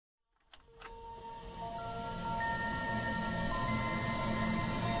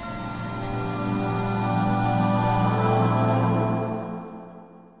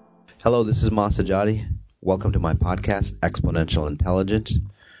Hello, this is Masajati. Welcome to my podcast, Exponential Intelligence.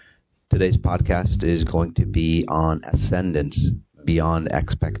 Today's podcast is going to be on ascendance beyond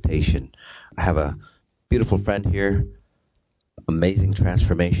expectation. I have a beautiful friend here, amazing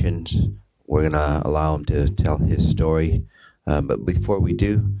transformations. We're going to allow him to tell his story. But before we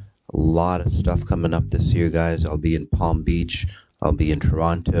do, a lot of stuff coming up this year, guys. I'll be in Palm Beach. I'll be in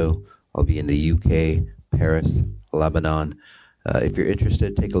Toronto. I'll be in the UK, Paris, Lebanon. If you're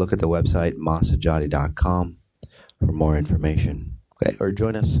interested, take a look at the website, masajati.com, for more information. Okay, or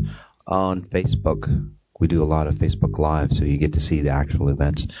join us on Facebook. We do a lot of Facebook Live, so you get to see the actual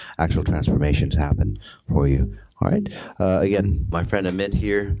events, actual transformations happen for you. All right. Again, my friend Amit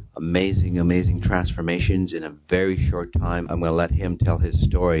here, amazing transformations in a very short time. I'm going to let him tell his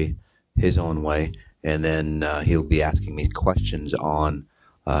story his own way, and then he'll be asking me questions on,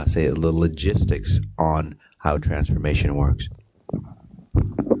 say, the logistics on how transformation works.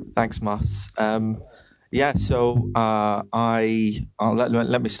 Thanks, Mas. So let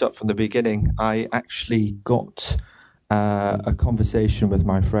me start from the beginning. I actually got a conversation with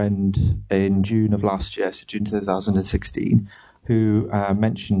my friend in June of last year, so June 2016, who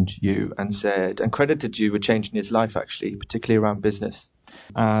mentioned you and said, and credited you with changing his life, actually, particularly around business.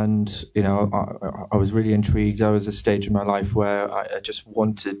 And, you know, I was really intrigued. I was at a stage in my life where I just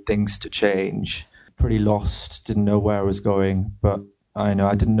wanted things to change. Pretty lost, didn't know where I was going, but I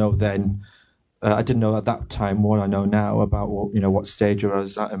didn't know then. I didn't know at that time what I know now about what stage I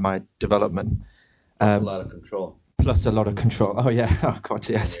was at in my development. A lot of control. Plus a lot of control. Oh yeah, oh God,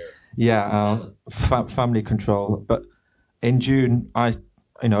 yes, yeah. Family control. But in June, I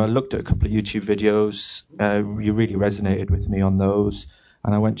looked at a couple of YouTube videos. You really resonated with me on those,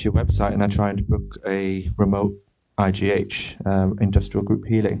 and I went to your website and I tried to book a remote IGH, industrial group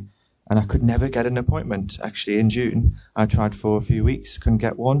healing. And I could never get an appointment, actually, in June. I tried for a few weeks, couldn't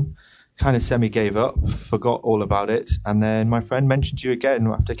get one. Kind of semi-gave up, forgot all about it. And then my friend mentioned you again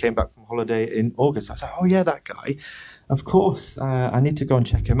after I came back from holiday in August. I was like, oh, yeah, that guy. Of course, I need to go and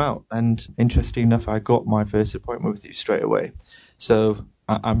check him out. And interestingly enough, I got my first appointment with you straight away. So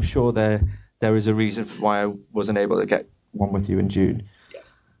I'm sure there is a reason for why I wasn't able to get one with you in June.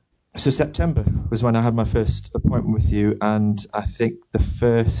 So September was when I had my first appointment with you. And I think the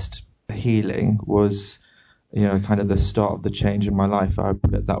first healing was, kind of the start of the change in my life. I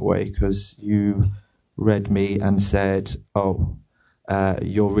put it that way because you read me and said,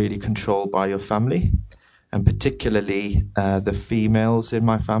 you're really controlled by your family, and particularly the females in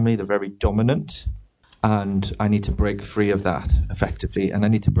my family, they're very dominant, and I need to break free of that effectively. And I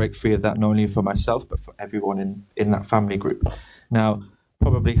need to break free of that not only for myself, but for everyone in that family group. Now,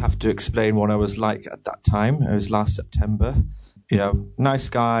 probably have to explain what I was like at that time. It was last September. Nice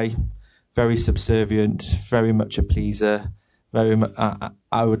guy, very subservient, very much a pleaser. Very much,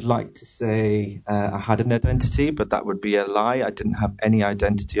 I would like to say I had an identity, but that would be a lie. I didn't have any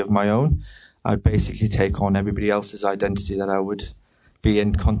identity of my own. I'd basically take on everybody else's identity that I would be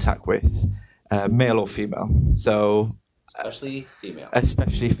in contact with, male or female. So Especially female.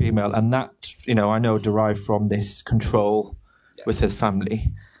 Especially female. And that, I know derived from this control with the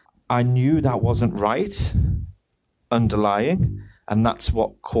family. I knew that wasn't right, underlying. And that's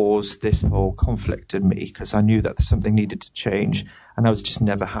what caused this whole conflict in me, because I knew that something needed to change, and I was just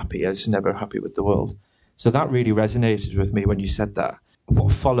never happy. I was never happy with the world. So that really resonated with me when you said that.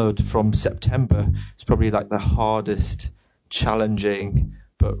 What followed from September is probably like the hardest, challenging,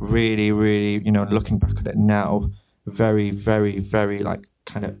 but really, really, looking back at it now, very, very, very like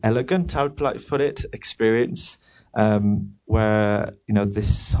kind of elegant, I would like to put it, experience, where,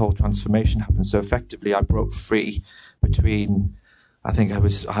 this whole transformation happened. So effectively, I broke free between... I think I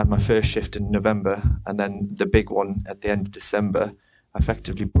had my first shift in November, and then the big one at the end of December. I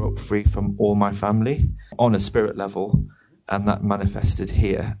effectively broke free from all my family on a spirit level, and that manifested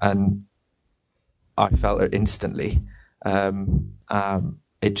here. And I felt it instantly.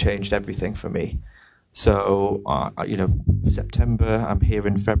 It changed everything for me. So, September, I'm here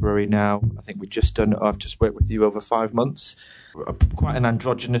in February now. I think I've just worked with you over 5 months. Quite an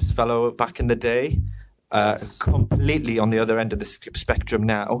androgynous fellow back in the day. Completely on the other end of the spectrum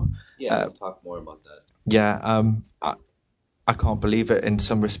now. Yeah, we'll talk more about that. Yeah, I can't believe it in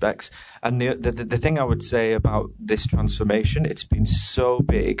some respects. And the thing I would say about this transformation, it's been so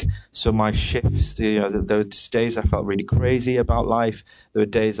big. So my shifts, there were days I felt really crazy about life. There were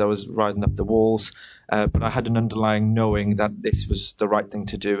days I was riding up the walls. But I had an underlying knowing that this was the right thing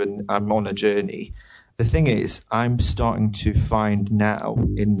to do, and I'm on a journey. The thing is, I'm starting to find now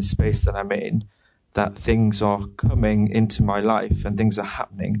in the space that I'm in that things are coming into my life and things are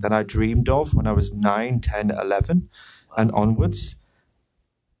happening that I dreamed of when I was 9, 10, 11 and onwards.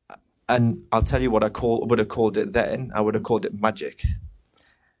 And I'll tell you what would have called it then. I would have called it magic.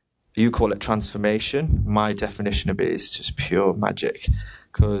 You call it transformation. My definition of it is just pure magic,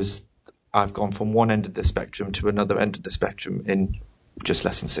 because I've gone from one end of the spectrum to another end of the spectrum in just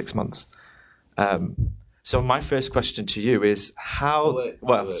less than 6 months. So my first question to you is how? Wait.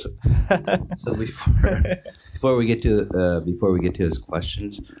 So before we get to his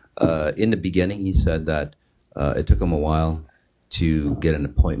questions, in the beginning he said that it took him a while to get an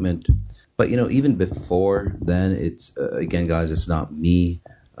appointment, but even before then, it's again, guys, it's not me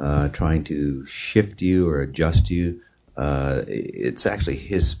trying to shift you or adjust you. It's actually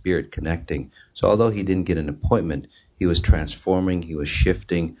his spirit connecting. So although he didn't get an appointment, he was transforming, he was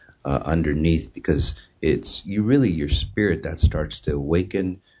shifting underneath, because it's your spirit that starts to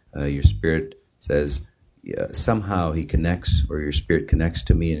awaken. Your spirit says, somehow he connects, or your spirit connects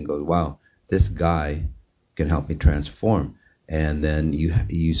to me and goes, wow, this guy can help me transform. And then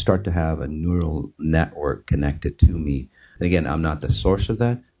you start to have a neural network connected to me. And again, I'm not the source of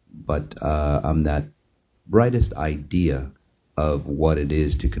that, but I'm that brightest idea of what it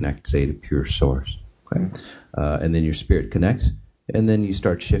is to connect, say, to pure source. Okay, and then your spirit connects, and then you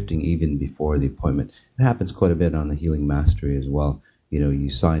start shifting even before the appointment. It happens quite a bit on the Healing Mastery as well. You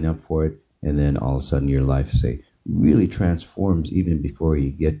sign up for it, and then all of a sudden your life, say, really transforms even before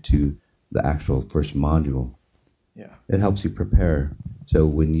you get to the actual first module. Yeah, it helps you prepare. So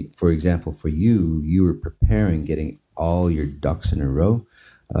when, for example, for you were preparing, getting all your ducks in a row.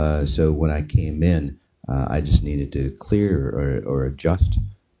 So when I came in, I just needed to clear or adjust,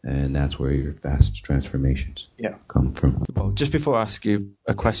 and that's where your fast transformations come from. Well, just before I ask you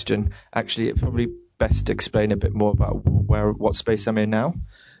a question, actually, it's probably best to explain a bit more about what space I'm in now.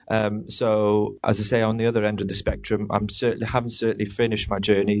 So, as I say, on the other end of the spectrum, haven't certainly finished my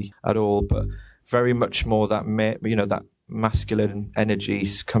journey at all, but very much more that that masculine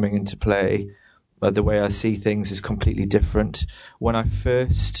energies coming into play. The way I see things is completely different. When I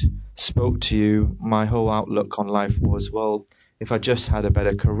first spoke to you, my whole outlook on life was, well, if I just had a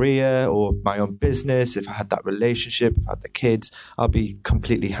better career or my own business, if I had that relationship, if I had the kids, I'll be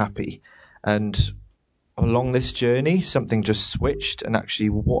completely happy. And along this journey, something just switched. And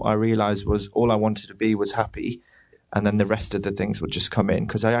actually what I realized was all I wanted to be was happy. And then the rest of the things would just come in,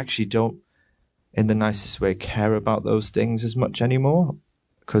 because I actually don't, in the nicest way, care about those things as much anymore.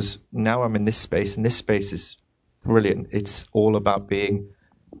 Because now I'm in this space, and this space is brilliant. It's all about being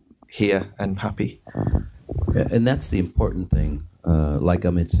here and happy. Yeah, and that's the important thing. Like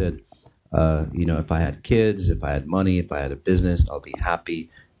Amit said, if I had kids, if I had money, if I had a business, I'll be happy.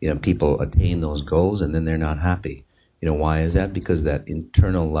 People attain those goals and then they're not happy. Why is that? Because that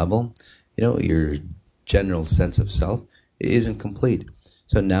internal level, your general sense of self isn't complete.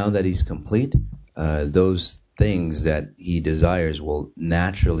 So now that he's complete, those things that he desires will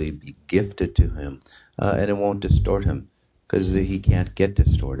naturally be gifted to him, and it won't distort him, because he can't get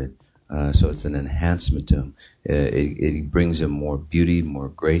distorted. So it's an enhancement to him. It brings him more beauty, more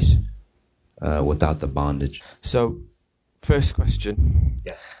grace, without the bondage. So, first question.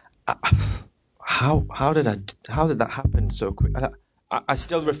 Yes. How did that happen so quick? I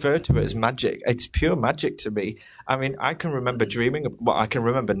still refer to it as magic. It's pure magic to me. I mean, I can remember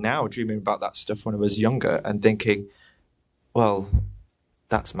now dreaming about that stuff when I was younger and thinking, well,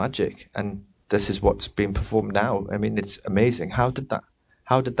 that's magic, and this is what's being performed now. I mean, it's amazing. How did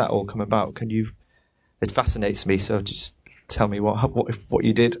that all come about? It fascinates me. So just tell me what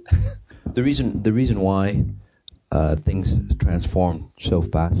you did. The reason why things transform so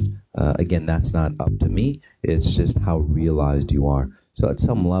fast, again, that's not up to me. It's just how realized you are. So at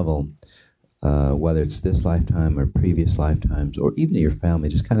some level, whether it's this lifetime or previous lifetimes, or even your family,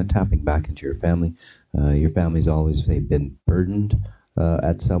 just kind of tapping back into your family. Your family's always, say, been burdened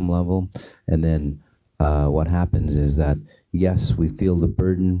at some level. And then what happens is that, yes, we feel the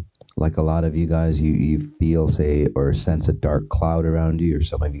burden. Like a lot of you guys, you feel, say, or sense a dark cloud around you, or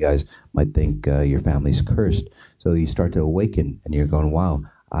some of you guys might think your family's cursed. So you start to awaken, and you're going, wow,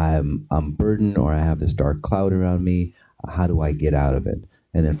 I'm burdened, or I have this dark cloud around me. How do I get out of it?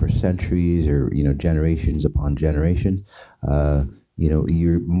 And then for centuries, or generations upon generations,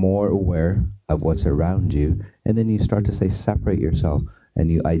 you're more aware of what's around you, and then you start to, say, separate yourself,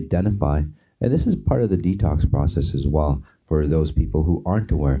 and you identify. And this is part of the detox process as well for those people who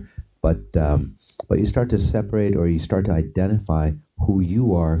aren't aware. But you start to separate, or you start to identify who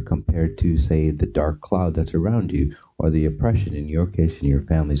you are compared to, say, the dark cloud that's around you, or the oppression, in your case, in your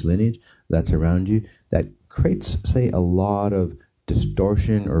family's lineage, that's around you, that creates, say, a lot of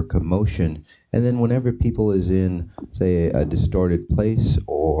distortion or commotion. And then whenever people is in, say, a distorted place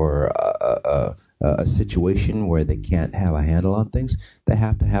or a situation where they can't have a handle on things, they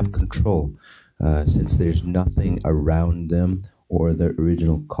have to have control. Since there's nothing around them, or the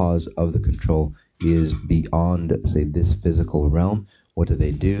original cause of the control is beyond, say, this physical realm, what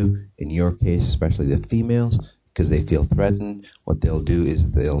do? In your case, especially the females, because they feel threatened, what they'll do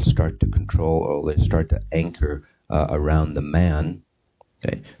is they'll start to control, or they start to anchor around the man,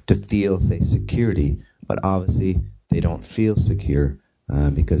 okay, to feel, say, security. But obviously, they don't feel secure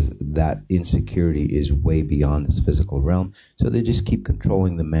because that insecurity is way beyond this physical realm. So they just keep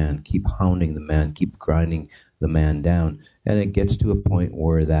controlling the man, keep hounding the man, keep grinding the man down. And it gets to a point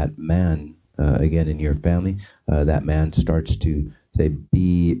where that man, again, in your family, that man starts to, say,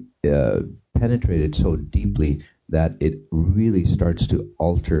 be penetrated so deeply that it really starts to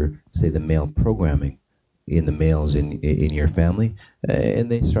alter, say, the male programming in the males in your family,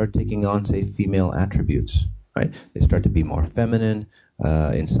 and they start taking on, say, female attributes, right? They start to be more feminine.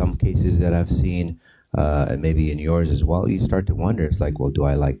 In some cases that I've seen, and maybe in yours as well, you start to wonder. It's like, well, do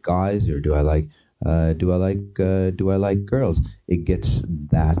I like guys, or do I like girls? It gets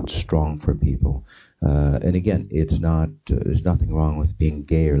that strong for people. And again, it's not. There's nothing wrong with being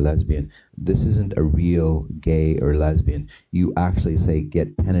gay or lesbian. This isn't a real gay or lesbian. You actually, say,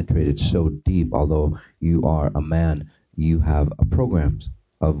 get penetrated so deep. Although you are a man, you have programs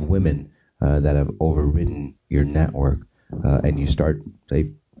of women that have overridden your network, and you start, say,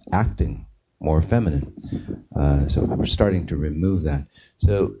 acting more feminine. So we're starting to remove that.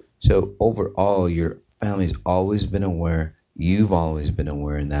 So overall, your family's always been aware. You've always been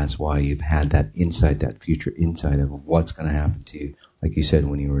aware, and that's why you've had that insight, that future insight of what's going to happen to you, like you said,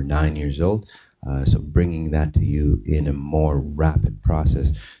 when you were 9 years old. So bringing that to you in a more rapid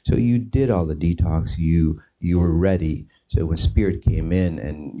process. So you did all the detox. You were ready. So when spirit came in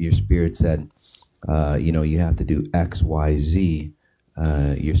and your spirit said, you have to do X, Y, Z,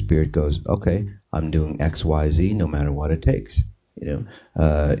 your spirit goes, okay, I'm doing X, Y, Z, no matter what it takes. And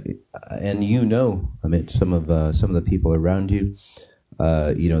I mean, some of the people around you,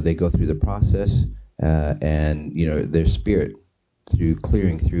 they go through the process, and their spirit, through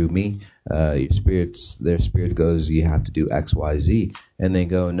clearing through me, their spirit goes, you have to do X, Y, Z, and they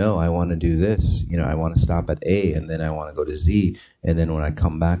go, no, I want to do this. I want to stop at A, and then I want to go to Z, and then when I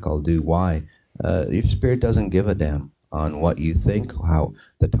come back, I'll do Y. Your spirit doesn't give a damn on what you think, how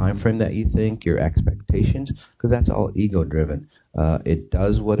the time frame that you think, your expectations, because that's all ego driven. It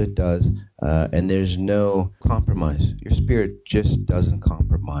does what it does, and there's no compromise. Your spirit just doesn't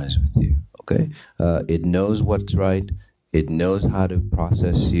compromise with you. Okay, it knows what's right. It knows how to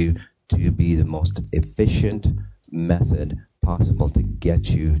process you to be the most efficient method possible to get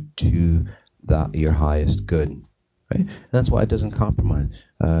you to your highest good. Right, and that's why it doesn't compromise.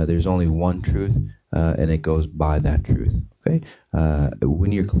 There's only one truth. And it goes by that truth. Okay,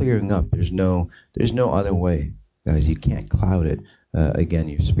 when you're clearing up, there's no other way, guys. You can't cloud it. Again,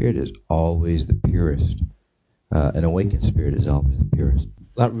 your spirit is always the purest. An awakened spirit is always the purest.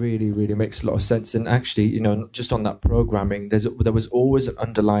 That really, really makes a lot of sense. And actually, just on that programming, there was always an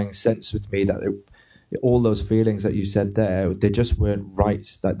underlying sense with me that all those feelings that you said there, they just weren't right.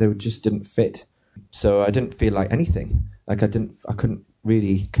 That they just didn't fit. So I didn't feel like anything. Like I couldn't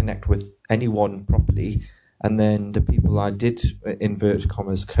really connect with anyone properly. And then the people I did, inverted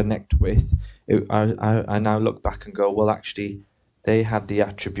commas, connect with, I now look back and go, well, actually, they had the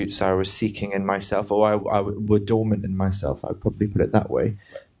attributes I was seeking in myself, or I were dormant in myself. I'd probably put it that way.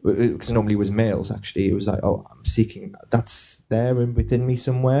 Because normally it was males, actually. It was like, oh, I'm seeking, that's there within me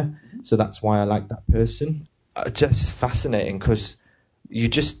somewhere. So that's why I like that person. Just fascinating, because you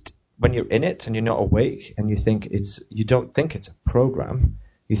just, when you're in it and you're not awake and you don't think it's a program,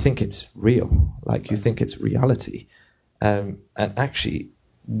 you think it's real, like you think it's reality. And actually,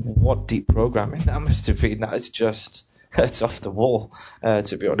 what deep programming that must have been. That is just, it's off the wall,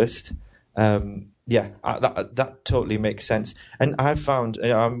 to be honest. That totally makes sense. And I found,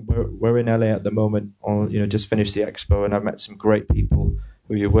 we're in LA at the moment, just finished the expo, and I've met some great people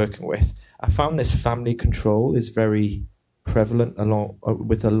who you're working with. I found this family control is very prevalent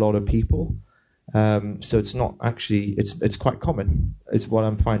with a lot of people. So it's not actually, it's quite common, is what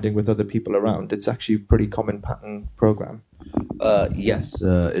I'm finding with other people around. It's actually a pretty common pattern program. Yes,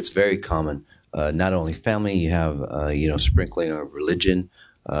 it's very common. Not only family, you have, sprinkling of religion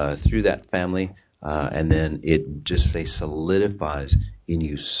through that family, and then it just, solidifies in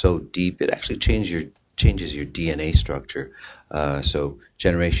you so deep. It actually changes your DNA structure. So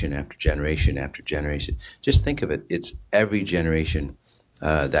generation after generation after generation. Just think of it. It's every generation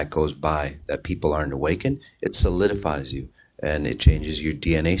that goes by that people aren't awakened. It solidifies you, and it changes your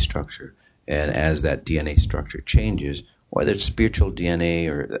DNA structure. And as that DNA structure changes, whether it's spiritual DNA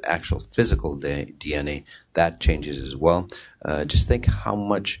or the actual physical DNA, that changes as well. Just think how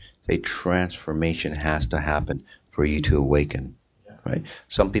much, say, transformation has to happen for you to awaken, right?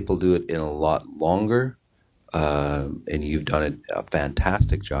 Some people do it in a lot longer, and you've done a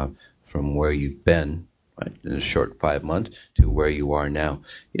fantastic job from where you've been, right, in a short 5 months to where you are now.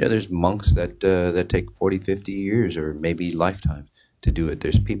 There's monks that take 40, 50 years or maybe lifetimes to do it.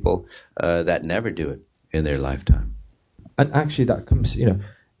 There's people that never do it in their lifetime. And actually that comes,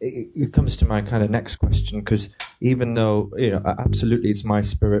 it comes to my kind of next question, because even though, absolutely it's my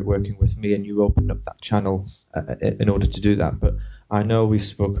spirit working with me and you opened up that channel in order to do that. But I know we've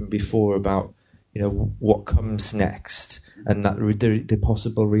spoken before about, what comes next and that the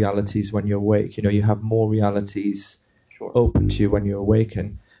possible realities when you awake. You have more realities open to you when you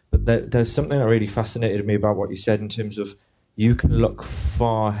awaken. But there's something that really fascinated me about what you said in terms of you can look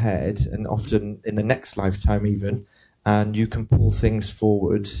far ahead and often in the next lifetime even, and you can pull things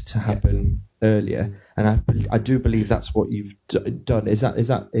forward to happen earlier. And I do believe that's what you've done. Is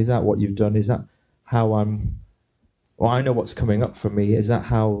that what you've done? Is that how I know what's coming up for me. Is that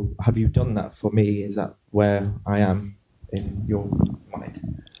how, have you done that for me? Is that where I am in your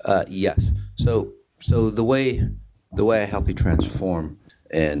mind? Yes. So the way I help you transform,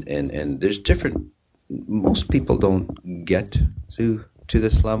 and there's different, most people don't get to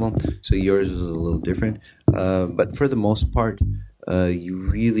this level, so yours is a little different. But for the most part, you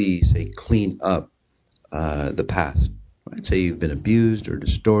really, say, clean up the past. Right? Say you've been abused or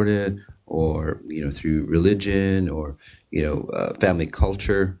distorted, or through religion or family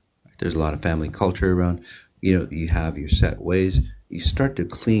culture. There's a lot of family culture around. You have your set ways. You start to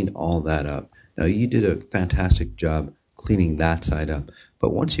clean all that up. Now, you did a fantastic job cleaning that side up.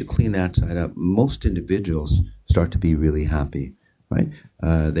 But once you clean that side up, most individuals start to be really happy, right?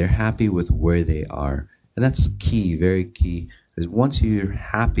 They're happy with where they are. And that's key, very key. Because once you're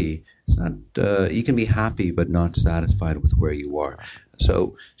happy, it's not, you can be happy but not satisfied with where you are.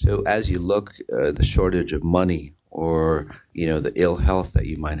 So as you look, the shortage of money, or the ill health that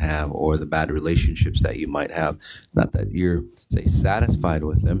you might have, or the bad relationships that you might have, not that you're, say, satisfied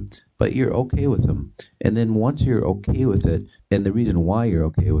with them, but you're okay with them. And then once you're okay with it, and the reason why you're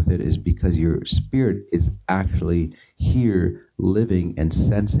okay with it is because your spirit is actually here living and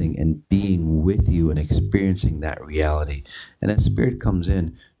sensing and being with you and experiencing that reality. And as spirit comes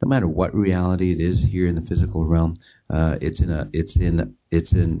in, no matter what reality it is here in the physical realm, it's in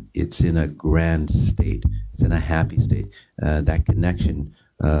a grand state. It's in a happy state. That connection,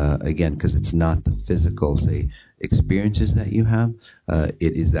 again, because it's not the physical, say, experiences that you have.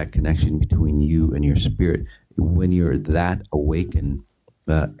 It is that connection between you and your spirit. When you're that awakened,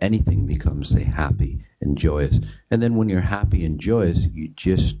 anything becomes, say, happy and joyous. And then when you're happy and joyous, you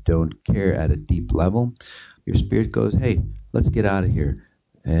just don't care at a deep level. Your spirit goes, hey, let's get out of here.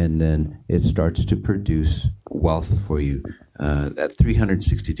 And then it starts to produce wealth for you, at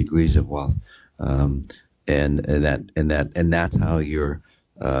 360 degrees of wealth. And that's how your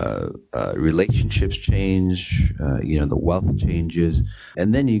relationships change, the wealth changes.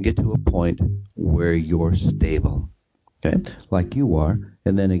 And then you get to a point where you're stable, okay, like you are.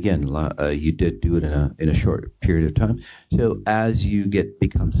 And then again, you did do it in a short period of time. So as you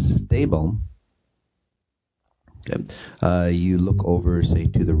become stable, okay, you look over, say,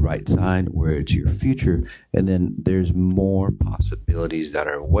 to the right side where it's your future, and then there's more possibilities that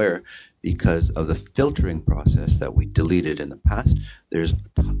are aware because of the filtering process that we deleted in the past. There's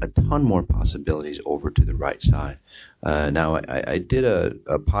a ton more possibilities over to the right side. Now, I did a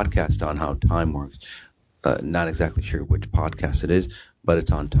podcast on how time works. Not exactly sure which podcast it is, but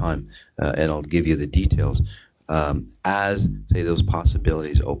it's on time, and I'll give you the details. As, say, those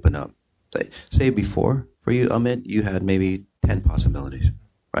possibilities open up. Say before, for you, Amit, you had maybe 10 possibilities,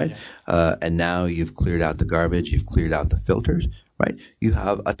 right? Yeah. And now you've cleared out the garbage, you've cleared out the filters, right? You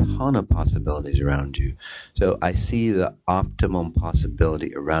have a ton of possibilities around you. So I see the optimum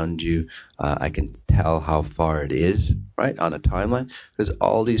possibility around you. I can tell how far it is, right, on a timeline, because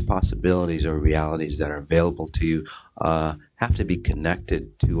all these possibilities or realities that are available to you have to be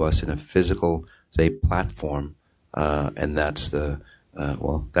connected to us in a physical, say, platform, and that's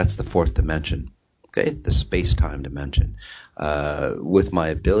that's the fourth dimension. Okay, the space-time dimension. With my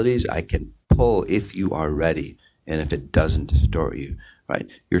abilities, I can pull if you are ready, and if it doesn't distort you, right?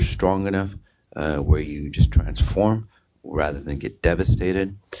 You're strong enough where you just transform rather than get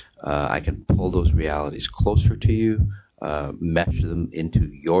devastated. I can pull those realities closer to you, mesh them into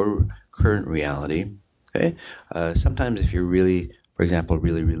your current reality. Okay. Sometimes, if you're really, for example,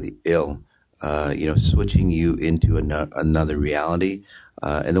 really, really ill, switching you into another reality.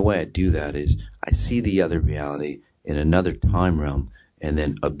 And the way I do that is I see the other reality in another time realm and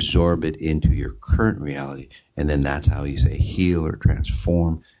then absorb it into your current reality. And then that's how you say heal or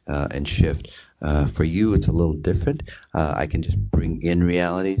transform and shift. For you, it's a little different. I can just bring in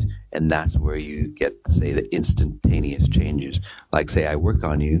realities, and that's where you get, say, the instantaneous changes. Like, say, I work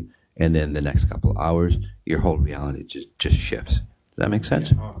on you, and then the next couple of hours, your whole reality just shifts. Does that make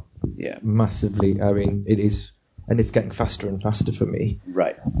sense? Yeah, massively. I mean, it is, and it's getting faster and faster for me.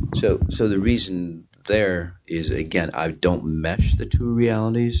 Right. So the reason there is, again, I don't mesh the two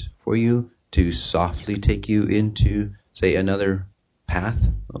realities for you to softly take you into, say, another path.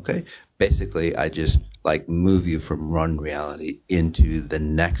 Okay. Basically, I just like move you from one reality into the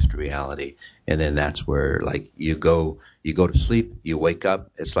next reality, and then that's where like you go to sleep, you wake up,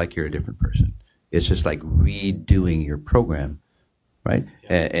 it's like you're a different person. It's just like redoing your program, right?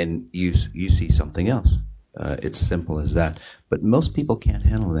 And you see something else. It's simple as that. But most people can't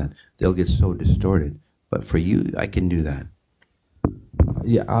handle that. They'll get so distorted. But for you, I can do that.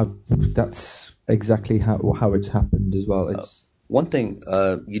 Yeah, that's exactly how it's happened as well. It's one thing,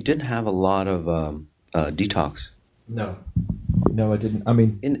 you didn't have a lot of detox. No, I didn't. I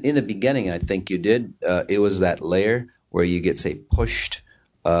mean, in the beginning, I think you did. It was that layer where you get, say, pushed.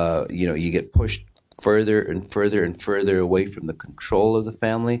 You get pushed further and further and further away from the control of the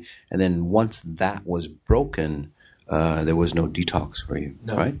family, and then once that was broken, there was no detox for you,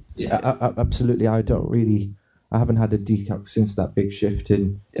 right? Yeah, absolutely. I haven't had a detox since that big shift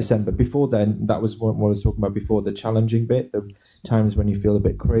in December. Before then, that was what I was talking about before, the challenging bit, the times when you feel a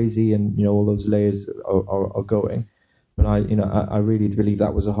bit crazy and, all those layers are going. But I really believe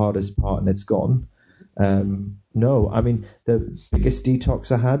that was the hardest part, and it's gone. No, I mean, the biggest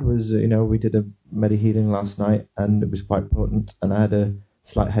detox I had was, we did a medi-healing last night, and it was quite potent, and I had a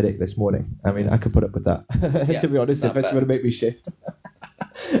slight headache this morning. I mean, I could put up with that, to be honest, if it's going to make me shift.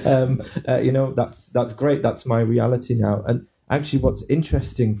 That's great. That's my reality now. And actually, what's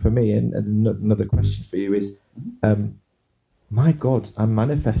interesting for me, and another question for you is, my God, I'm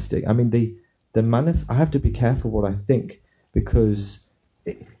manifesting. I mean, I have to be careful what I think, because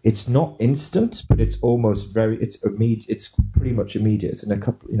it's not instant, but it's almost it's immediate. It's pretty much immediate. In a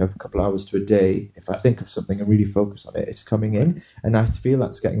couple hours to a day, if I think of something and really focus on it, it's coming in, and I feel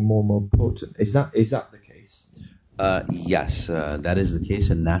that's getting more and more potent. Is that the case? Yes, that is the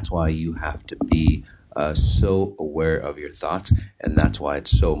case, and that's why you have to be so aware of your thoughts, and that's why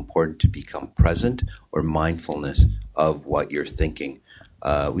it's so important to become present or mindfulness of what you're thinking.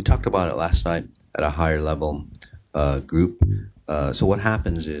 We talked about it last night at a higher level group. So what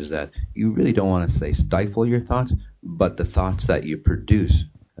happens is that you really don't want to say stifle your thoughts, but the thoughts that you produce,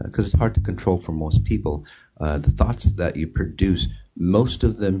 because it's hard to control for most people, the thoughts that you produce, most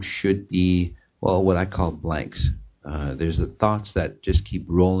of them should be, well, what I call blanks. There's the thoughts that just keep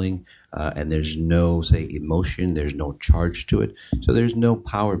rolling, and there's no, say, emotion, there's no charge to it, so there's no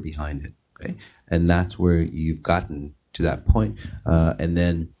power behind it. Okay, and that's where you've gotten to that point, and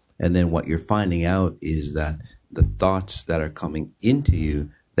then what you're finding out is that the thoughts that are coming into you,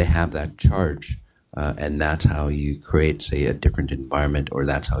 they have that charge, and that's how you create, say, a different environment, or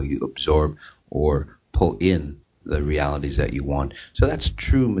that's how you absorb or pull in the realities that you want. So that's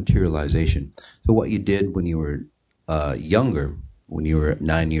true materialization. So what you did when you were younger, when you were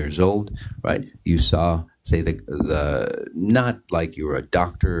 9 years old, right? You saw, say, the not like you were a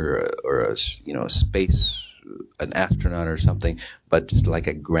doctor or a space, an astronaut or something, but just like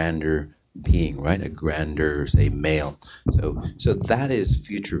a grander being, right? A grander, say, male. So that is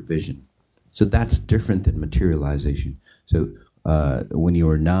future vision. So that's different than materialization. So when you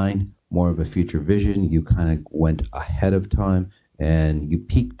were 9, more of a future vision, you kind of went ahead of time and you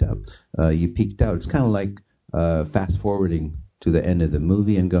peaked up. You peaked out. It's kind of like fast forwarding to the end of the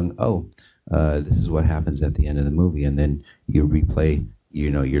movie and going, this is what happens at the end of the movie, and then you replay,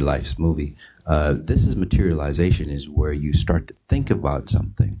 your life's movie. This is materialization, is where you start to think about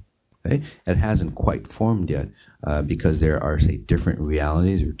something. Okay? It hasn't quite formed yet, because there are, say, different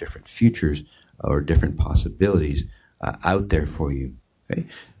realities or different futures or different possibilities out there for you. Okay?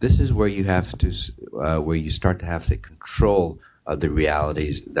 This is where you have to, where you start to have, say, control of the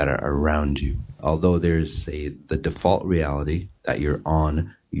realities that are around you. Although there's, say, the default reality that you're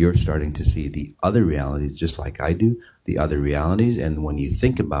on, you're starting to see the other realities, just like I do, the other realities, and when you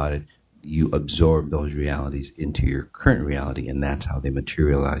think about it, you absorb those realities into your current reality, and that's how they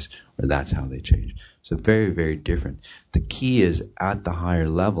materialize, or that's how they change. So very, very different. The key is, at the higher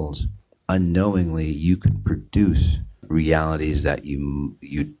levels, unknowingly, you can produce realities that you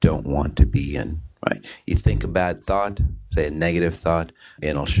don't want to be in, right? You think a bad thought, say a negative thought,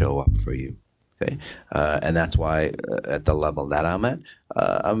 and it'll show up for you. Okay, and that's why at the level that I'm at,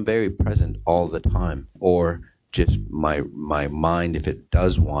 I'm very present all the time. Or just my mind, if it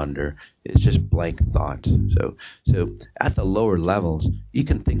does wander, it's just blank thought. So at the lower levels, you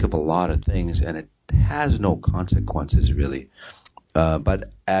can think of a lot of things, and it has no consequences really.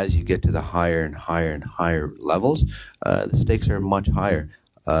 But as you get to the higher and higher and higher levels, the stakes are much higher.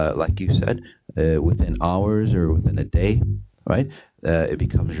 Like you said, within hours or within a day, right? It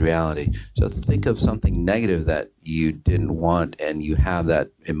becomes reality. So think of something negative that you didn't want, and you have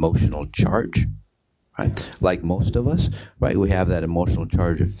that emotional charge, right? Like most of us, right? We have that emotional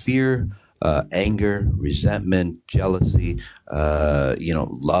charge of fear, anger, resentment, jealousy,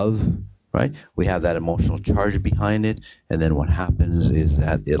 love, right? We have that emotional charge behind it, and then what happens is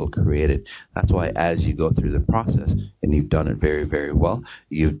that it'll create it. That's why as you go through the process, and you've done it very, very well,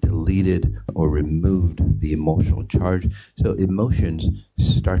 you've deleted or removed the emotional charge. So emotions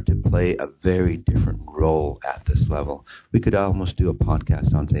start to play a very different role at this level. We could almost do a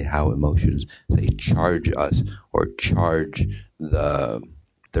podcast on, say, how emotions, say, charge us or charge the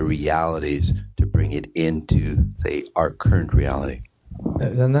realities to bring it into, say, our current reality.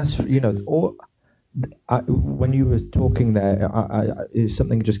 And that's, when you were talking there,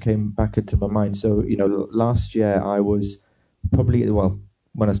 something just came back into my mind. So, last year I was probably,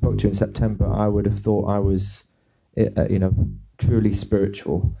 when I spoke to you in September, I would have thought I was, truly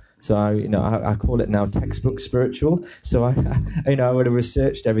spiritual. So I call it now textbook spiritual. So I would have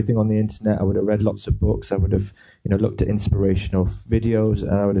researched everything on the internet. I would have read lots of books. I would have, looked at inspirational videos,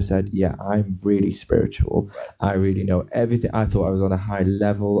 and I would have said, yeah, I'm really spiritual. I really know everything. I thought I was on a high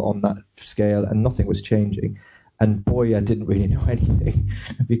level on that scale, and nothing was changing. And boy, I didn't really know anything,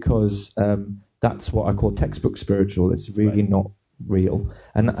 because that's what I call textbook spiritual. It's really not real.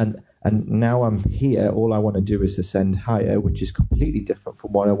 And now I'm here, all I want to do is ascend higher, which is completely different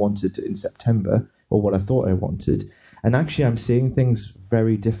from what I wanted in September, or what I thought I wanted. And actually, I'm seeing things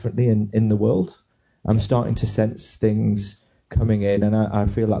very differently in the world. I'm starting to sense things coming in, and I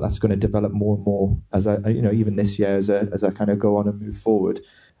feel like that's going to develop more and more as I even this year as I kind of go on and move forward.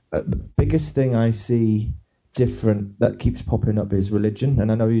 The biggest thing I see different that keeps popping up is religion.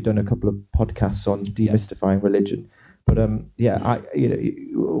 And I know you've done a couple of podcasts on demystifying religion. But one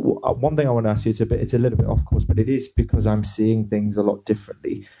thing I want to ask you, it's a little bit off course, but it is because I'm seeing things a lot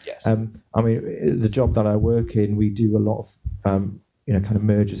differently. Yes. The job that I work in, we do a lot of kind of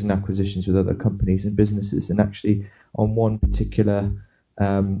mergers and acquisitions with other companies and businesses. And actually, on one particular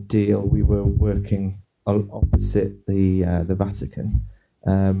deal, we were working opposite the Vatican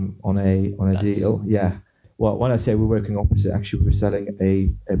on a deal. Yeah. Well, when I say we're working opposite, actually we were selling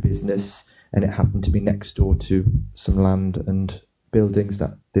a business, and it happened to be next door to some land and buildings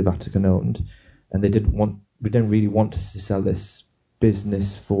that the Vatican owned, and we didn't really want us to sell this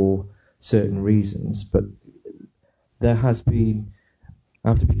business for certain reasons. But there has been, I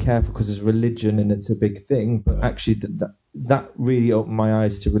have to be careful because there's religion and it's a big thing, but actually that really opened my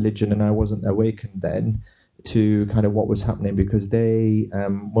eyes to religion, and I wasn't awakened then to kind of what was happening, because they,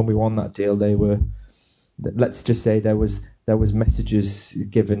 when we won that deal, they were, let's just say there was messages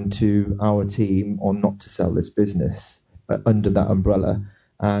given to our team on not to sell this business under that umbrella,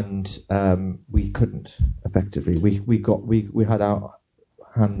 and we couldn't effectively. We had our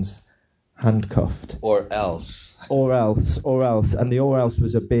hands handcuffed. Or else, and the or else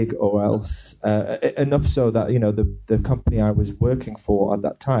was a big or else, enough so that the company I was working for at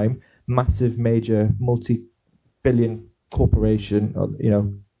that time, massive, major, multi-billion corporation,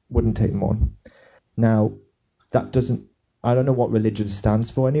 wouldn't take them on. Now, that doesn't, I don't know what religion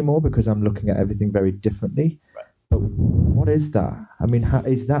stands for anymore, because I'm looking at everything very differently. Right. But what is that? I mean,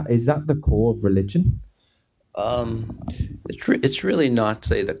 is that the core of religion? It's really not,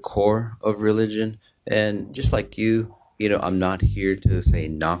 say, the core of religion. And just like you, I'm not here to, say,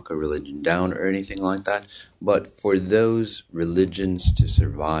 knock a religion down or anything like that. But for those religions to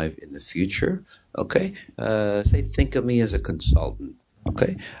survive in the future, okay, say, think of me as a consultant.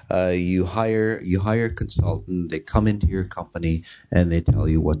 Okay, you hire a consultant. They come into your company and they tell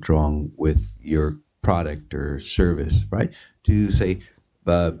you what's wrong with your product or service, right? To, say,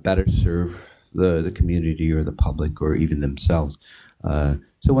 better serve the community or the public or even themselves.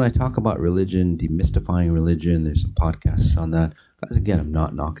 So when I talk about religion, demystifying religion, there's some podcasts on that. Guys, again, I'm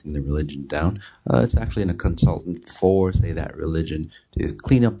not knocking the religion down. It's actually a consultant for, say, that religion to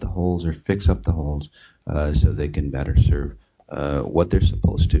clean up the holes or fix up the holes so they can better serve what they're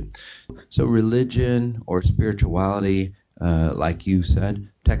supposed to. So religion or spirituality, like you said,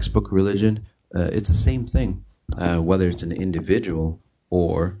 textbook religion, it's the same thing, whether it's an individual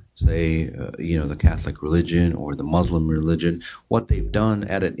or, say, the Catholic religion or the Muslim religion. What they've done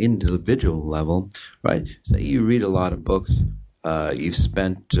at an individual level, right? Say you read a lot of books You've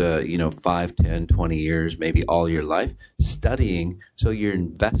spent, 5, 10, 20 years, maybe all your life studying. So you're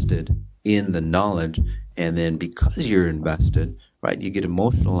invested in the knowledge. And then because you're invested, right, you get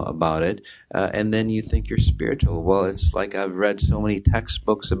emotional about it. And then you think you're spiritual. Well, it's like I've read so many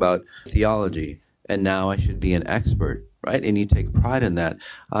textbooks about theology, and now I should be an expert. Right, and you take pride in that,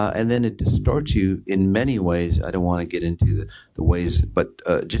 and then it distorts you in many ways. I don't want to get into the ways, but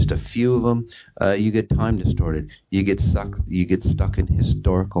just a few of them. You get time distorted. You get stuck in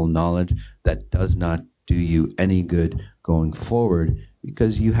historical knowledge that does not do you any good going forward,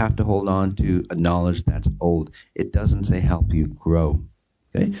 because you have to hold on to a knowledge that's old. It doesn't say help you grow,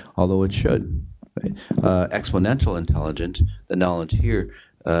 okay? Although it should. Okay? Exponential intelligence, the knowledge here,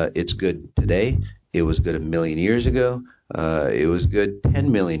 it's good today. It was good 1 million years ago. It was good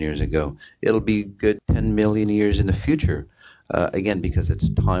 10 million years ago. It'll be good 10 million years in the future. Again, because it's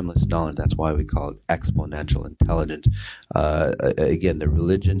timeless knowledge. That's why we call it exponential intelligence. Again, the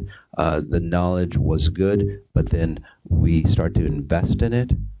religion, the knowledge was good, but then we start to invest in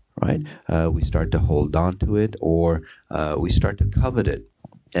it, right? We start to hold on to it, or we start to covet it.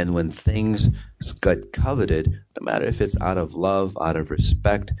 And when things get coveted, no matter if it's out of love, out of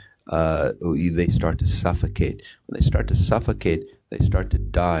respect, they start to suffocate. When they start to suffocate, they start to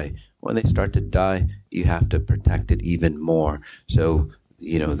die. When they start to die, you have to protect it even more. So,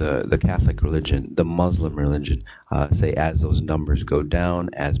 the Catholic religion, the Muslim religion, say as those numbers go down,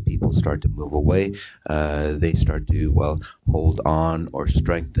 as people start to move away, they start to, hold on or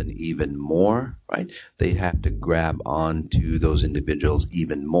strengthen even more, right? They have to grab on to those individuals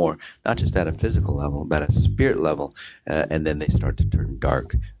even more, not just at a physical level, but at a spirit level. And then they start to turn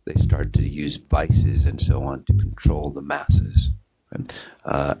dark. They start to use vices and so on to control the masses.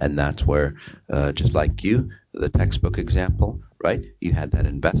 And that's where, just like you, the textbook example, right? You had that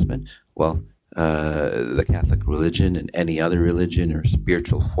investment. Well, the Catholic religion and any other religion or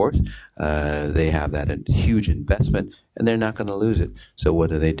spiritual force, they have that huge investment, and they're not going to lose it. So what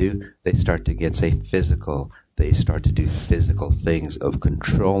do? They start to get, say, physical. They start to do physical things of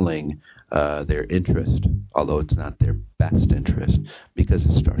controlling their interest, although it's not their best interest, because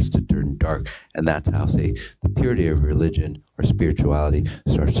it starts to turn dark. And that's how, say, the purity of religion or spirituality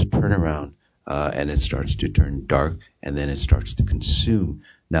starts to turn around, and it starts to turn dark, and then it starts to consume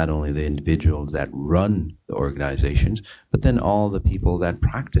not only the individuals that run the organizations, but then all the people that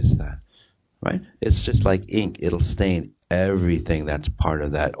practice that, right? It's just like ink. It'll stain everything that's part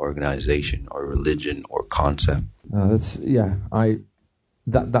of that organization or religion or concept. That's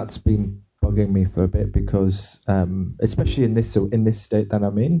been bugging me for a bit, because especially in this state that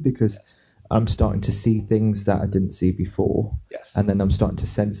I'm in, because I'm starting to see things that I didn't see before. Yes. And then I'm starting to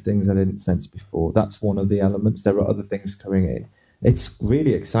sense things I didn't sense before. That's one of the elements. There are other things coming in. It's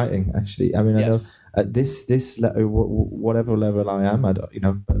really exciting, actually. I mean, yes. I know at this level, whatever level I am at,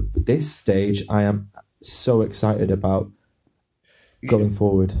 but this stage, I am so excited about going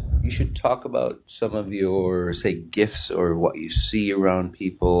forward. You should talk about some of your, say, gifts, or what you see around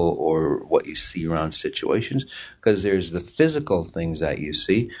people, or what you see around situations, because there's the physical things that you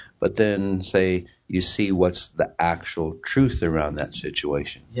see, but then, say, you see what's the actual truth around that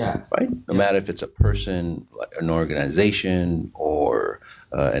situation. Yeah. Right? No matter if it's a person, an organization, or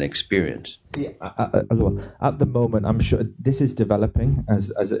an experience. Yeah, well, at the moment, I'm sure this is developing,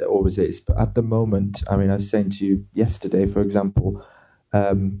 as it always is. But at the moment, I mean, I was saying to you yesterday, for example,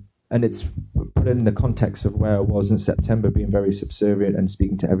 and it's put in the context of where I was in September, being very subservient and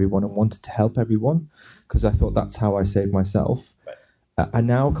speaking to everyone and wanted to help everyone, because I thought that's how I saved myself. Right. I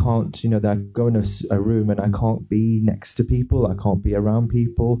now can't, I go in a room and I can't be next to people. I can't be around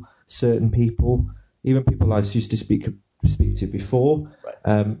people, certain people, even people I used to speak to before. Right.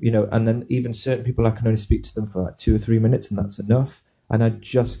 And then even certain people, I can only speak to them for like 2 or 3 minutes, and that's enough. And I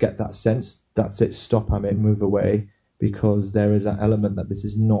just get that sense, that's it, stop, move away, because there is an element that this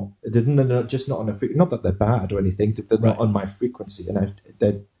is not, they're just not on a frequency, not that they're bad or anything, they're right. Not on my frequency,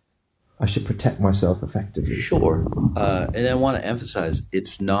 and I should protect myself effectively. Sure. And I want to emphasize,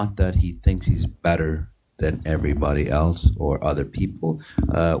 it's not that he thinks he's better than everybody else or other people.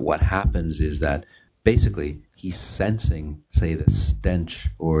 What happens is that basically he's sensing, say, the stench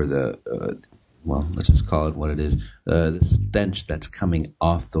or let's just call it what it is, the stench that's coming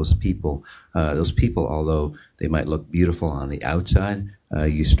off those people. Those people, although they might look beautiful on the outside,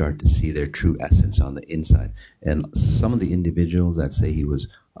 you start to see their true essence on the inside. And some of the individuals that say he was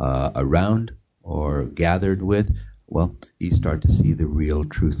around or gathered with, you start to see the real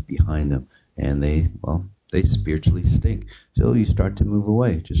truth behind them. And they spiritually stink. So you start to move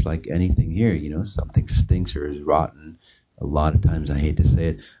away, just like anything here. Something stinks or is rotten. A lot of times, I hate to say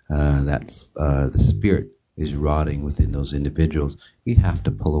it, that the spirit is rotting within those individuals, you have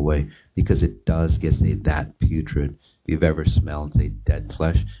to pull away because it does get, say, that putrid. If you've ever smelled, say, dead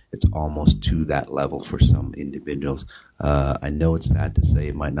flesh, it's almost to that level for some individuals. I know it's sad to say,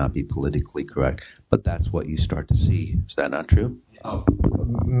 it might not be politically correct, but that's what you start to see. Is that not true? Oh,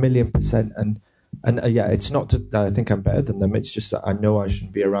 1,000,000%. And yeah, it's not that I think I'm better than them. It's just that I know I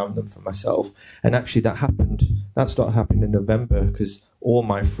shouldn't be around them for myself. And actually that started happening in November because all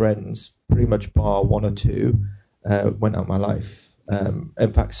my friends, pretty much bar one or two, went out of my life.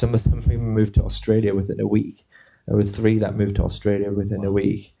 In fact, some of them even moved to Australia within a week. There were 3 that moved to Australia within a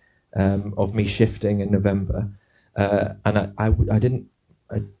week of me shifting in November. And I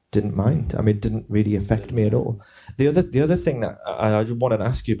didn't mind. I mean, it didn't really affect me at all. The other thing that I wanted to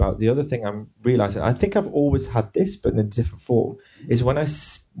ask you about, the other thing I'm realizing, I think I've always had this, but in a different form, is when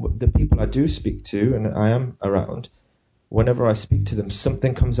the people I do speak to, and I am around, whenever I speak to them,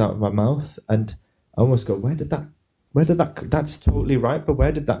 something comes out of my mouth, and I almost go, that's totally right, but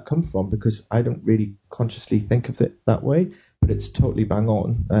where did that come from? Because I don't really consciously think of it that way, but it's totally bang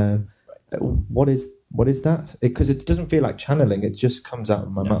on. What is that? Because it doesn't feel like channeling. It just comes out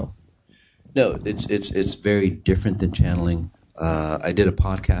of my mouth. No, it's very different than channeling. I did a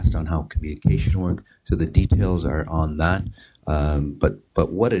podcast on how communication works, so the details are on that.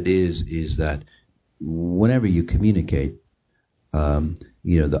 But what it is that whenever you communicate,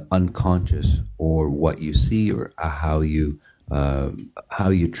 the unconscious or what you see or how you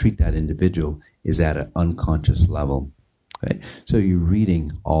treat that individual is at an unconscious level. Okay, so you're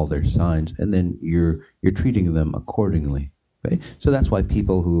reading all their signs, and then you're treating them accordingly. Okay, so that's why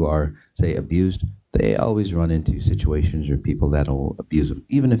people who are, say, abused, they always run into situations or people that'll abuse them.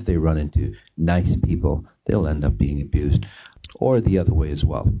 Even if they run into nice people, they'll end up being abused, or the other way as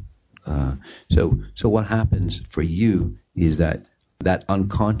well. So what happens for you is that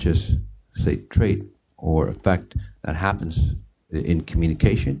unconscious, say, trait or effect that happens in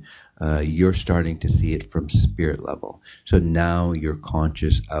communication, you're starting to see it from spirit level. So now you're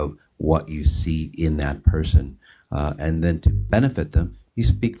conscious of what you see in that person. And then to benefit them, you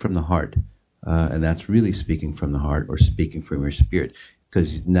speak from the heart. And that's really speaking from the heart or speaking from your spirit.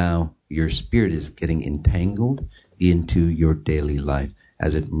 Because now your spirit is getting entangled into your daily life.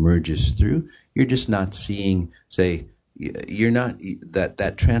 As it merges through, you're just not seeing, say, you're not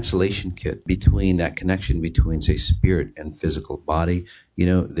that translation kit between that connection between, say, spirit and physical body.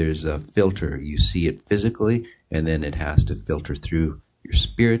 There's a filter. You see it physically, and then it has to filter through your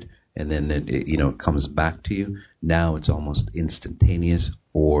spirit, and then it comes back to you. Now it's almost instantaneous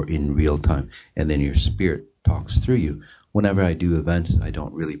or in real time, and then your spirit talks through you. Whenever I do events, I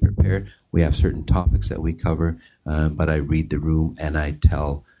don't really prepare. We have certain topics that we cover, but I read the room and I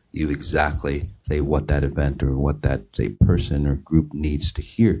tell you exactly, say, what that event or what that, say, person or group needs to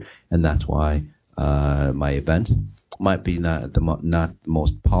hear. And that's why my event might be not the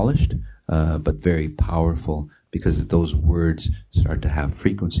most polished, but very powerful, because those words start to have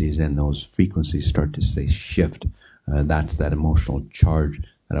frequencies, and those frequencies start to, say, shift. That's that emotional charge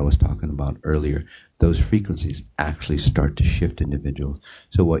that I was talking about earlier. Those frequencies actually start to shift individuals.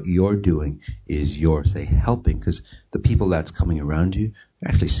 So what you're doing is you're, say, helping, because the people that's coming around you,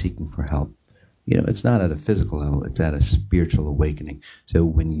 they're actually seeking for help. It's not at a physical level, it's at a spiritual awakening. So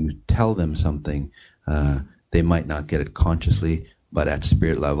when you tell them something, they might not get it consciously, but at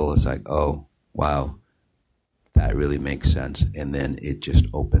spirit level, it's like, oh, wow, that really makes sense. And then it just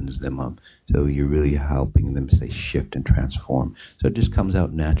opens them up. So you're really helping them, say, shift and transform. So it just comes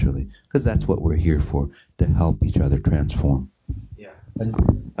out naturally, because that's what we're here for, to help each other transform. Yeah.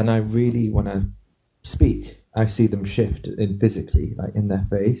 And I really, when I speak, I see them shift in physically, like in their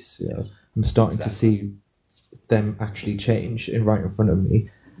face. I'm starting to see them actually change right in front of me.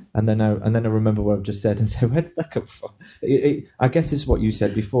 And then I remember what I've just said and say, where did that come from? I guess it's what you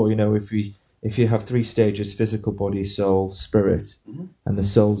said before, if you have 3 stages, physical, body, soul, spirit, and the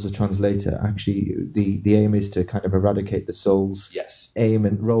soul's a translator, actually the aim is to kind of eradicate the soul's aim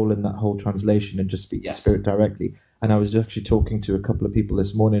and role in that whole translation and just speak to spirit directly. And I was actually talking to a couple of people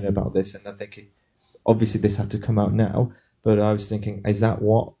this morning about this, and I'm thinking, obviously this had to come out now, but I was thinking, is that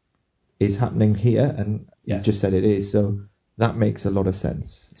what is happening here? And you just said it is, so that makes a lot of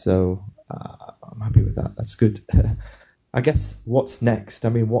sense. So I'm happy with that. That's good. I guess what's next? I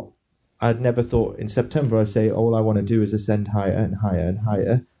mean, I'd never thought in September I'd say all I want to do is ascend higher and higher and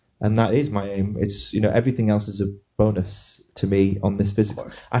higher, and that is my aim. It's everything else is a bonus to me on this physical.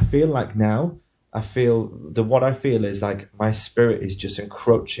 I feel like now what I feel is like my spirit is just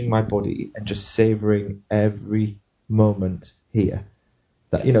encroaching my body and just savoring every moment here.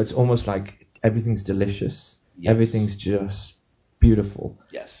 That it's almost like everything's delicious. Everything's just beautiful.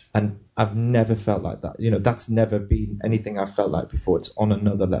 Yes. And I've never felt like that. That's never been anything I've felt like before. It's on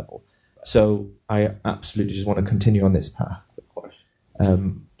another level. So I absolutely just want to continue on this path. Of course.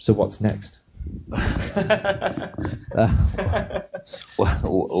 So what's next?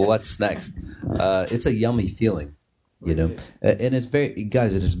 What's next? It's a yummy feeling, and it's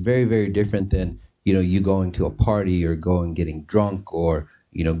guys, it is very, very different than, you going to a party or getting drunk or,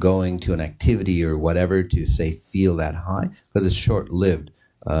 going to an activity or whatever to say feel that high, because it's short-lived,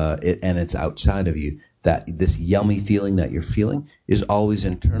 and it's outside of you. That this yummy feeling that you're feeling is always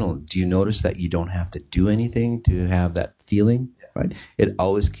internal. Do you notice that you don't have to do anything to have that feeling, right? It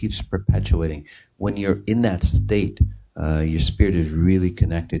always keeps perpetuating. When you're in that state, your spirit is really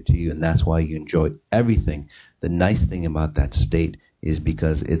connected to you, and that's why you enjoy everything. The nice thing about that state is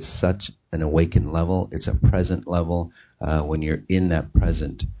because it's such an awakened level, it's a present level, when you're in that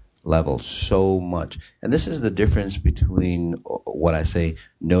present level so much. And this is the difference between what I say,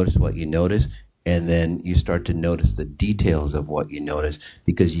 notice what you notice, and then you start to notice the details of what you notice,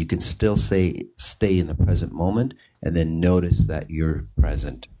 because you can still stay in the present moment and then notice that you're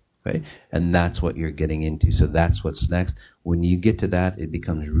present. Okay? And that's what you're getting into. So that's what's next. When you get to that, it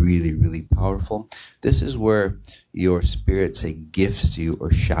becomes really, really powerful. This is where your spirit, say, gifts you or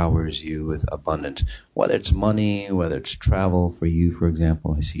showers you with abundance. Whether it's money, whether it's travel for you, for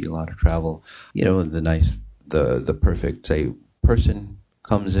example. I see a lot of travel. The perfect, say, person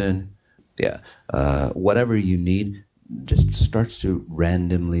comes in. Yeah. Whatever you need just starts to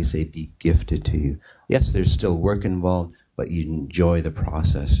randomly, say, be gifted to you. Yes, there's still work involved, but you enjoy the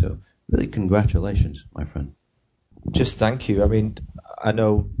process. So really, congratulations, my friend. Just thank you. I mean, I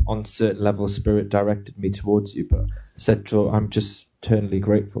know on certain level Spirit directed me towards you, but Cedro, I'm just eternally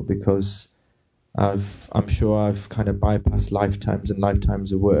grateful, because I'm sure I've kind of bypassed lifetimes and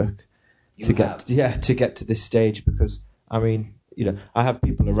lifetimes of work to get to this stage, because, I mean, I have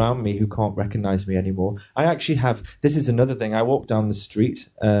people around me who can't recognize me anymore. I actually have, this is another thing, I walk down the street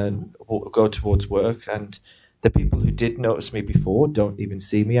and go towards work, and the people who did notice me before don't even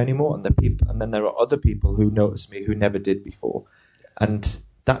see me anymore, and then there are other people who notice me who never did before. Yes. And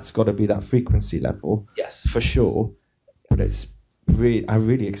that's got to be that frequency level, yes, for sure. But it's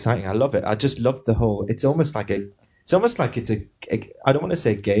really exciting. I love it. I just love the whole, it's almost like it's a I don't want to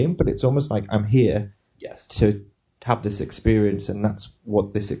say game, but it's almost like I'm here, yes, to have this experience, and that's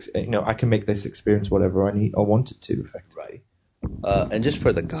what I can make this experience whatever I need or want it to, effectively. Right. And just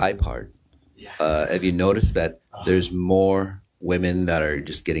for the guy part, have you noticed that there's more women that are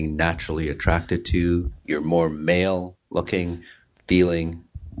just getting naturally attracted to? You're more male looking, feeling,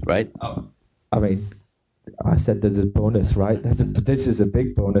 right? I mean, I said there's a bonus, right? This is a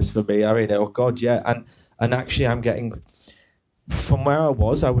big bonus for me. I mean, oh God, yeah. And actually I'm getting, from where I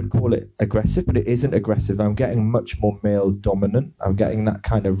was, I would call it aggressive, but it isn't aggressive. I'm getting much more male dominant. I'm getting that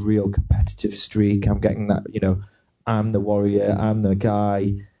kind of real competitive streak. I'm getting that, I'm the warrior, I'm the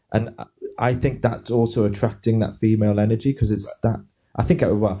guy. And I think that's also attracting that female energy, because it's that, I think,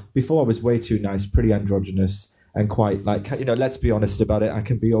 before I was way too nice, pretty androgynous, and quite like, let's be honest about it. I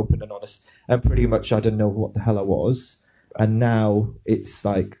can be open and honest. And pretty much I didn't know what the hell I was. And now it's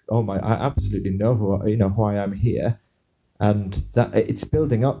like, I absolutely know who I am here. And that it's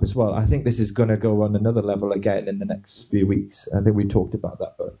building up as well. I think this is going to go on another level again in the next few weeks. I think we talked about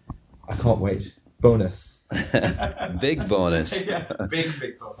that, but I can't wait. Bonus. Big bonus. Yeah,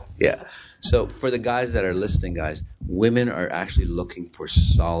 big bonus. Yeah. So for the guys that are listening, guys, women are actually looking for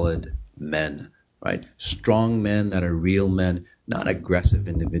solid men, right? Strong men that are real men, not aggressive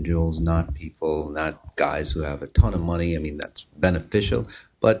individuals, not guys who have a ton of money. I mean, that's beneficial.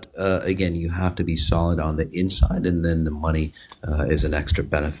 But again, you have to be solid on the inside, and then the money is an extra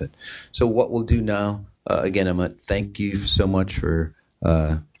benefit. So what we'll do now, again, Emma, thank you so much for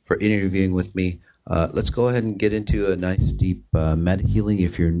interviewing with me. Let's go ahead and get into a nice deep meta healing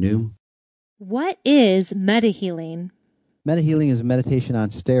if you're new. What is meta healing? Meta healing is a meditation on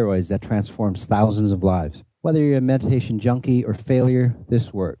steroids that transforms thousands of lives. Whether you're a meditation junkie or failure,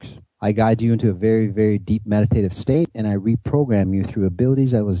 this works. I guide you into a very, very deep meditative state, and I reprogram you through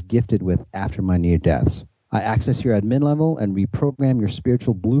abilities I was gifted with after my near deaths. I access your admin level and reprogram your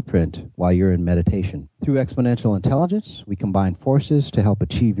spiritual blueprint while you're in meditation. Through exponential intelligence, we combine forces to help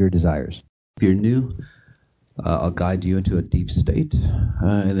achieve your desires. If you're new, I'll guide you into a deep state,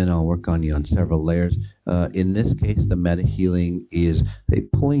 and then I'll work on you on several layers. In this case, the meta healing is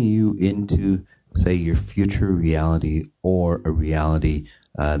pulling you into, say, your future reality, or a reality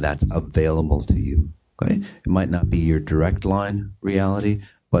that's available to you. Okay, it might not be your direct line reality,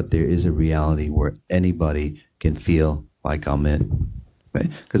 but there is a reality where anybody can feel like I'm in, okay?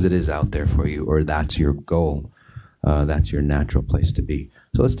 Because it is out there for you, or that's your goal. That's your natural place to be.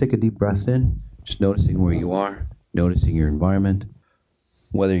 So let's take a deep breath in, just noticing where you are, noticing your environment,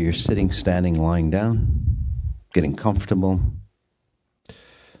 whether you're sitting, standing, lying down, getting comfortable.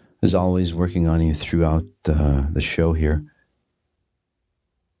 As always, working on you throughout the show here.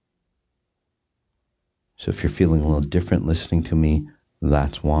 So if you're feeling a little different listening to me,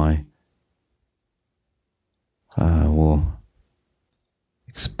 that's why. We'll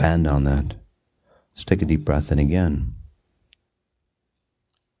expand on that. Let's take a deep breath in again.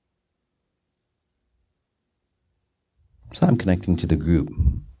 So I'm connecting to the group.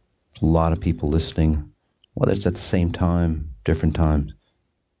 A lot of people listening, whether it's at the same time, different times.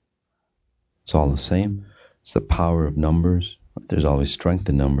 It's all the same. It's the power of numbers. There's always strength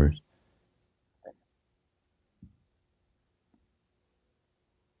in numbers.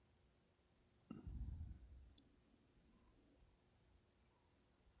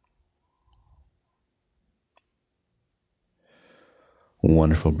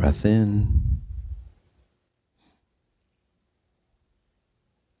 Wonderful breath in.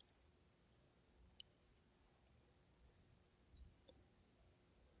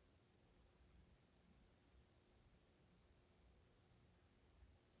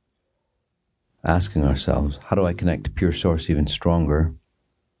 Asking ourselves, how do I connect to pure source even stronger?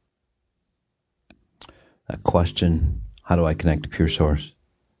 That question, how do I connect to pure source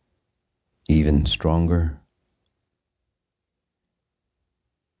even stronger?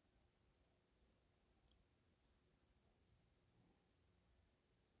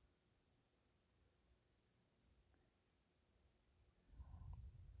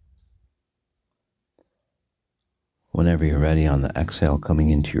 Whenever you're ready, on the exhale, coming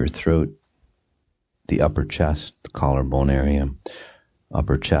into your throat, the upper chest, the collarbone area,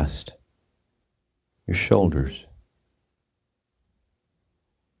 upper chest, your shoulders.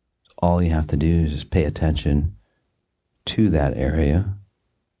 All you have to do is just pay attention to that area,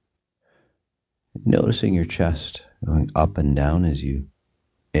 noticing your chest going up and down as you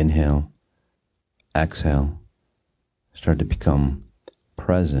inhale, exhale, start to become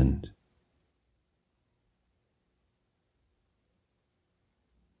present.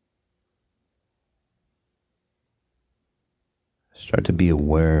 Start to be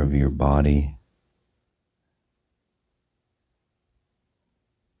aware of your body.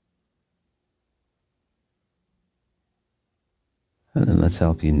 And then let's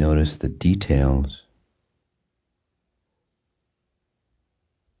help you notice the details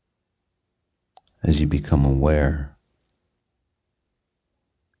as you become aware.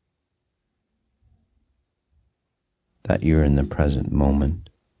 That you're in the present moment.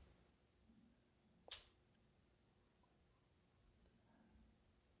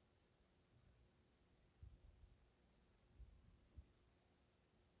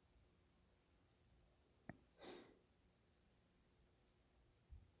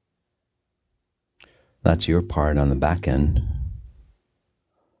 That's your part on the back end,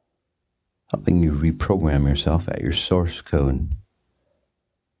 helping you reprogram yourself at your source code.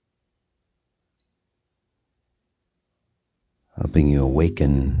 Helping you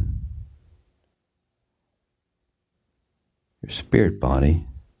awaken your spirit body,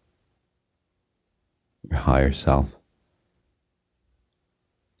 your higher self.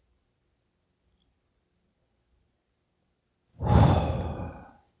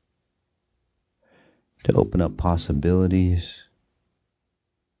 To open up possibilities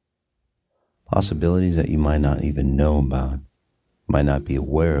that you might not even know about, might not be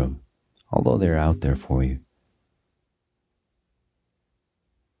aware of, although they're out there for you.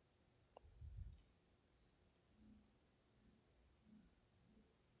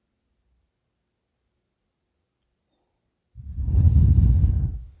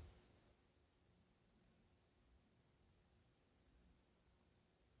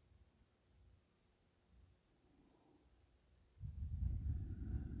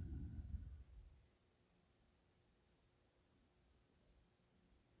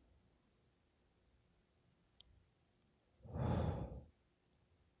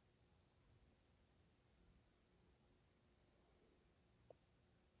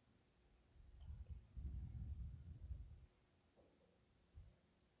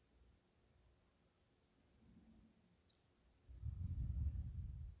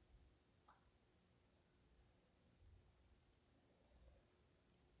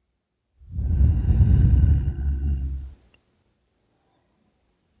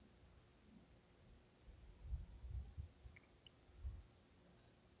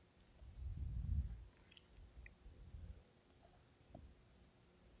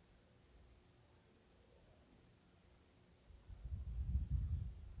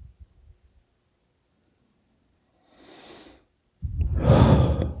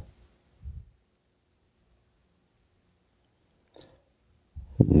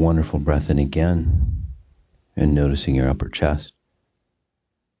 Wonderful breath in again, and noticing your upper chest,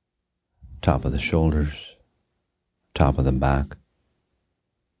 top of the shoulders, top of the back.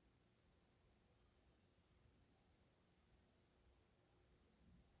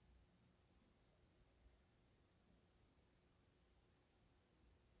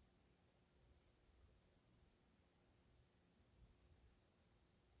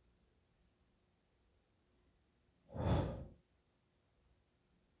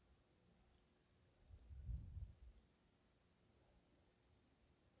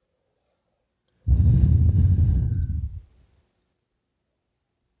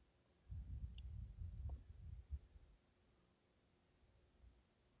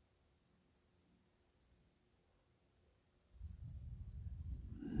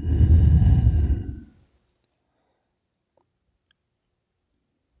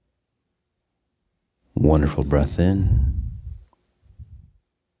 Wonderful breath in.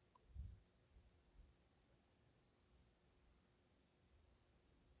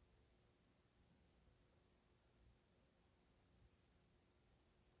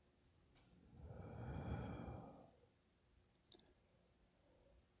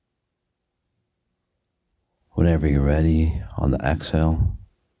 Whenever you're ready, on the exhale,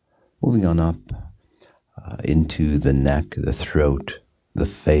 moving on up into the neck, the throat, the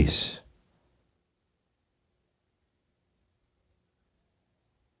face.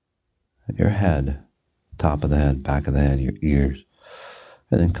 Your head, top of the head, back of the head, your ears,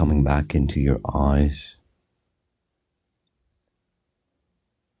 and then coming back into your eyes.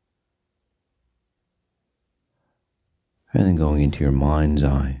 And then going into your mind's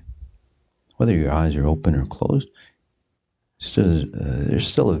eye. Whether your eyes are open or closed, there's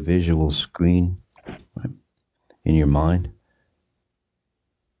still a visual screen, right, in your mind.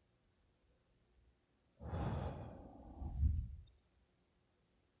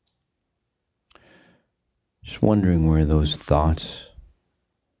 Just wondering where those thoughts,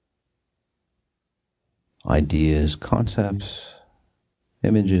 ideas, concepts,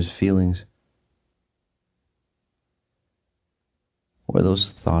 images, feelings, where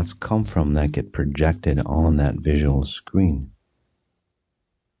those thoughts come from that get projected on that visual screen.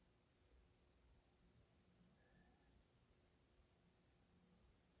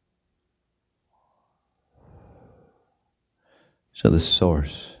 So the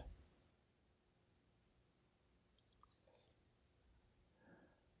source.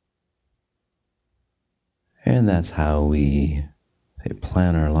 And that's how we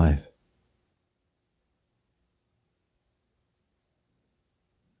plan our life.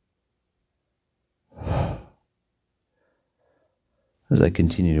 As I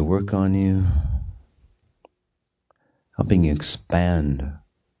continue to work on you, helping you expand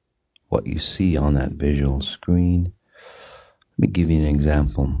what you see on that visual screen. Let me give you an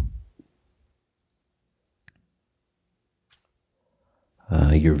example.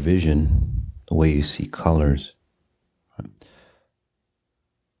 Your vision, the way you see colors,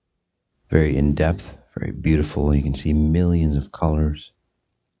 very in-depth, very beautiful. You can see millions of colors.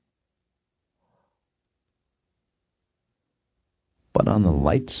 But on the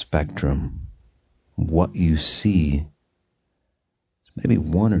light spectrum, what you see is maybe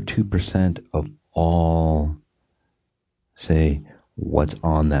 1 or 2% of all, say, what's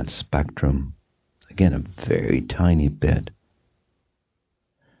on that spectrum. Again, a very tiny bit.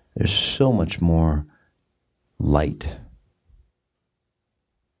 There's so much more light.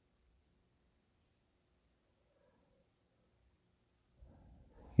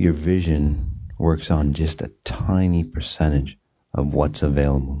 Your vision works on just a tiny percentage of what's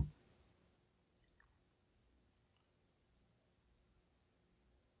available.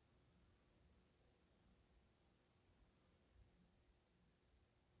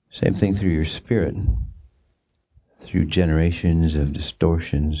 Same thing through your spirit. Through generations of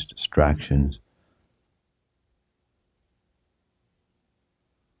distortions, distractions.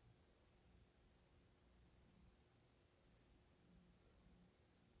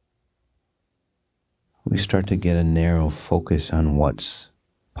 We start to get a narrow focus on what's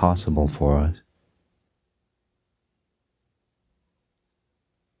possible for us.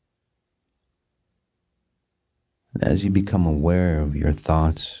 And as you become aware of your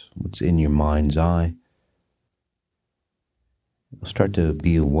thoughts, what's in your mind's eye, you'll start to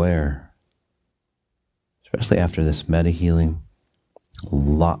be aware, especially after this meta-healing, a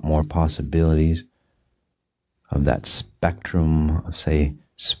lot more possibilities of that spectrum of, say,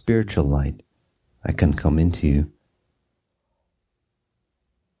 spiritual light that can come into you.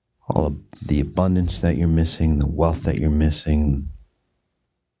 All of the abundance that you're missing, the wealth that you're missing,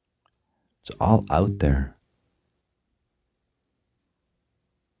 it's all out there.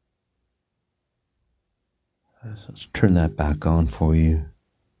 So let's turn that back on for you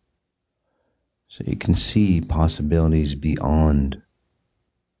so you can see possibilities beyond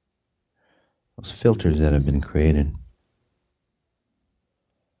those filters that have been created.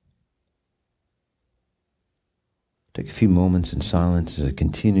 Take a few moments in silence as I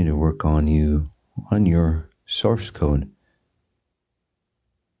continue to work on you, on your source code,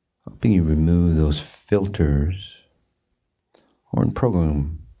 helping you remove those filters, or in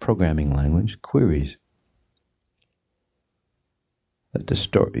programming language, queries that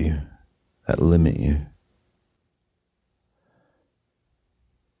distort you, that limit you.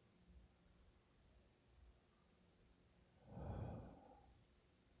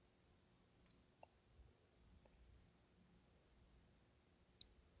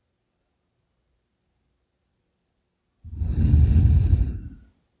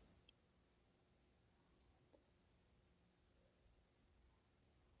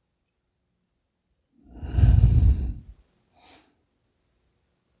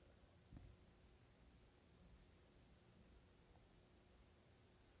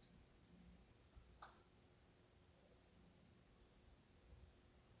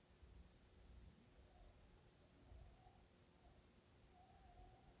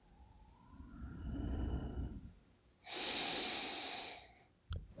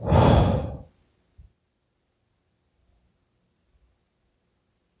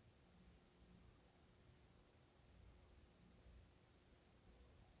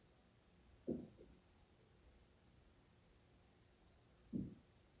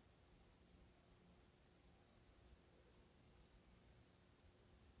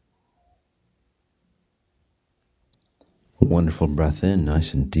 Wonderful breath in,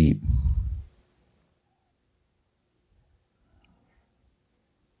 nice and deep.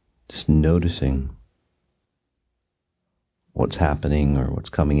 Just noticing what's happening or what's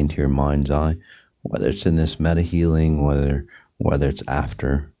coming into your mind's eye, whether it's in this meta healing, whether it's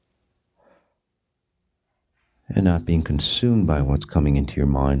after, and not being consumed by what's coming into your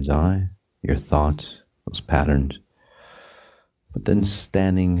mind's eye, your thoughts, those patterns, but then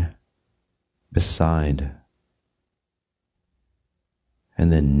standing beside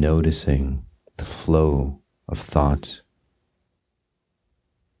and then noticing the flow of thoughts,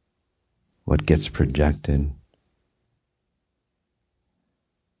 what gets projected.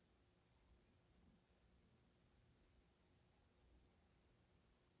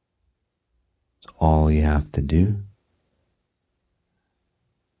 It's all you have to do.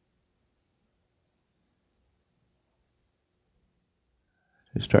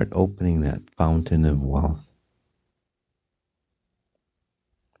 To start opening that fountain of wealth.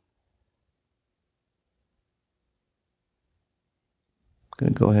 I'm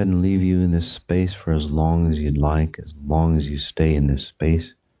going to go ahead and leave you in this space for as long as you'd like, as long as you stay in this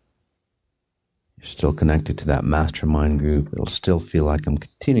space. You're still connected to that mastermind group. It'll still feel like I'm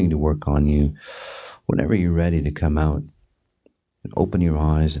continuing to work on you. Whenever you're ready to come out, and open your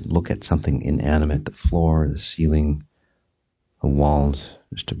eyes and look at something inanimate, the floor, the ceiling, the walls,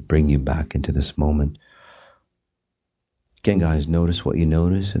 just to bring you back into this moment. Again, guys, notice what you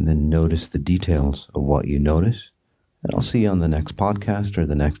notice and then notice the details of what you notice. And I'll see you on the next podcast or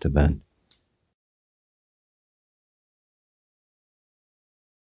the next event.